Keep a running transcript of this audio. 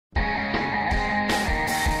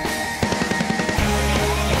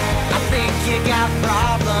have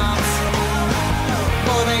problems,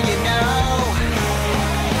 more than you know.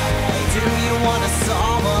 Do you wanna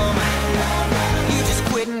solve them? You just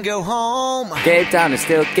quit and go home. Cape Town is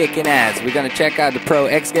still kicking ass. We're gonna check out the Pro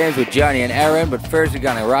X Games with Johnny and Aaron, but first we're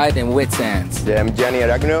gonna ride in Whitsands. Yeah, I'm Johnny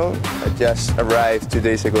Aragno. I just arrived 2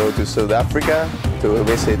 days ago to South Africa to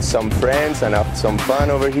visit some friends and have some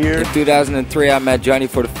fun over here. In 2003 I met Johnny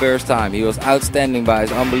for the first time. He was outstanding by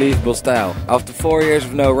his unbelievable style. After 4 years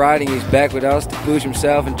of no riding, he's back with us to push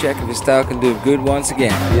himself and check if his style can do good once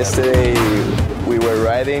again. Yesterday we were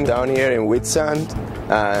riding down here in Whitsand.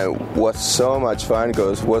 Was so much fun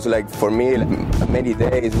because it was like for me many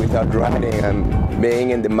days without riding and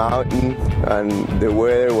being in the mountain, and the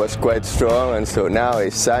weather was quite strong, and so now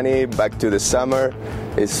it's sunny, back to the summer.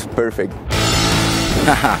 It's perfect.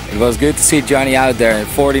 It was good to see Johnny out there in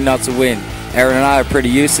 40 knots of wind. Aaron and I are pretty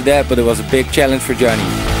used to that, but it was a big challenge for Johnny.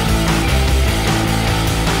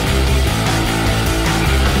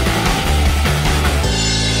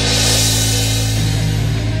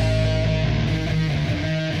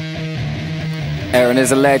 Aaron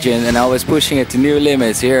is a legend and always pushing it to new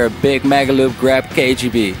limits. Here, a big mega loop grab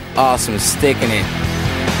KGB. Awesome, sticking it.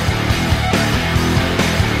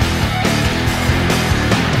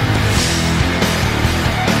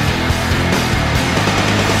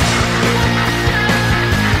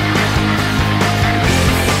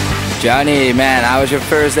 Johnny, man, how was your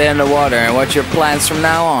first day in the water and what's your plans from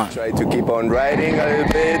now on? Try to keep on riding a little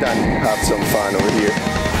bit and have some fun over here.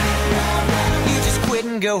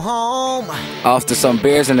 Go home. After some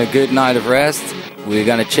beers and a good night of rest, we're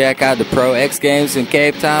gonna check out the Pro X Games in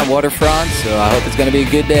Cape Town waterfront, so I hope it's gonna be a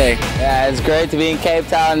good day. Yeah, it's great to be in Cape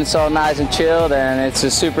Town. It's so nice and chilled, and it's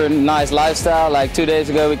a super nice lifestyle. Like 2 days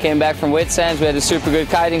ago we came back from Whitsands, we had a super good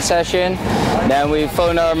kiting session. Then we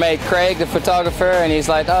phoned our mate Craig, the photographer, and he's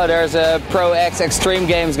like, oh, there's a Pro X Extreme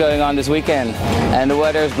Games going on this weekend. And the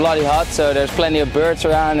weather is bloody hot, so there's plenty of birds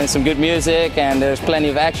around and some good music, and there's plenty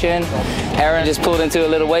of action. Aaron just pulled into a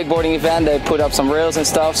little wakeboarding event. They put up some rails and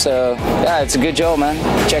stuff, so yeah, it's a good job, man.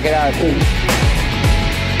 Check it out.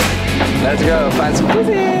 Let's go, find some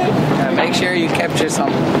pussy. And make sure you capture some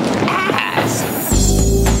ass.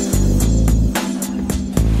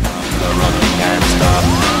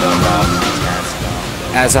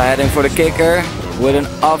 As I head in for the kicker with an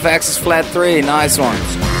off-axis flat 3, nice one.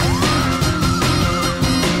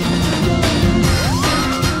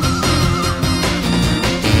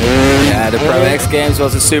 Yeah, the Pro X Games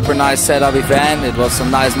was a super nice setup event. It was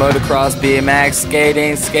some nice motocross, BMX,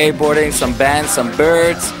 skating, skateboarding, some bands, some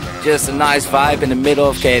birds. Just a nice vibe in the middle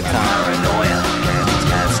of Cape Town.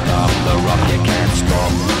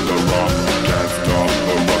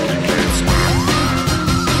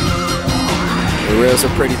 The rails are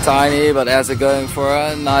pretty tiny, but as they're going for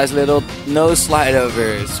a nice little nose slide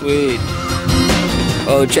over. Sweet.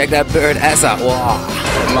 Oh, check that bird ass out. Wow.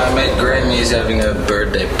 My mate Grammy is having a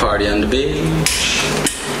birthday party on the beach.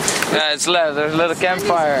 Yeah, it's left. There's a little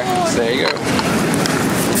campfire. There you go.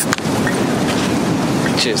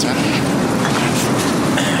 Cheers, man.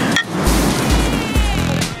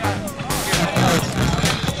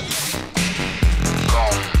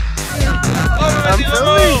 I'm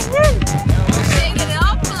filming!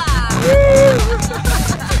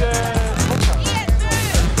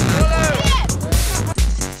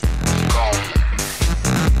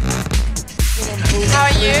 How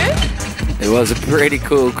are you? It was a pretty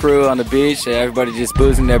cool crew on the beach. Everybody just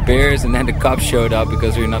boozing their beers, and then the cops showed up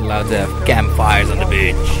because we're not allowed to have campfires on the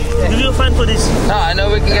beach. Give you a fine for this. No, I know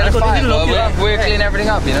we can get a fine, but we're clean everything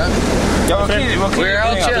up, you know? We're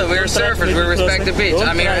all chill, we're surfers, we respect the beach.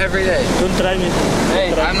 I'm here every day. Don't try me.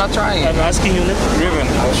 Hey, I'm not trying. I'm asking you. Ruben.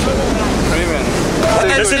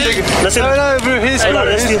 Listen. No, bro, he's good.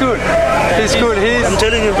 He's good. He's good. I'm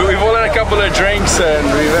telling you. We've all had a couple of drinks and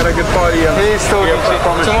we've had a good party. And He's totally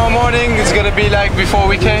tomorrow morning it's gonna be like before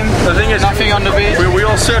we came. The thing is, nothing on the beach. We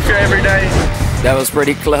all surf here every day. That was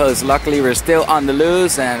pretty close. Luckily, we're still on the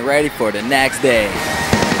loose and ready for the next day.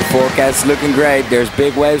 The forecast is looking great. There's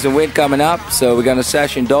big waves and wind coming up, so we're gonna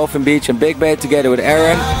session Dolphin Beach and Big Bay together with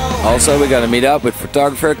Aaron. Also, we're gonna meet up with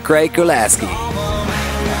photographer Craig Kulaski.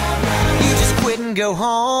 You just quit and go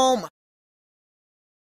home.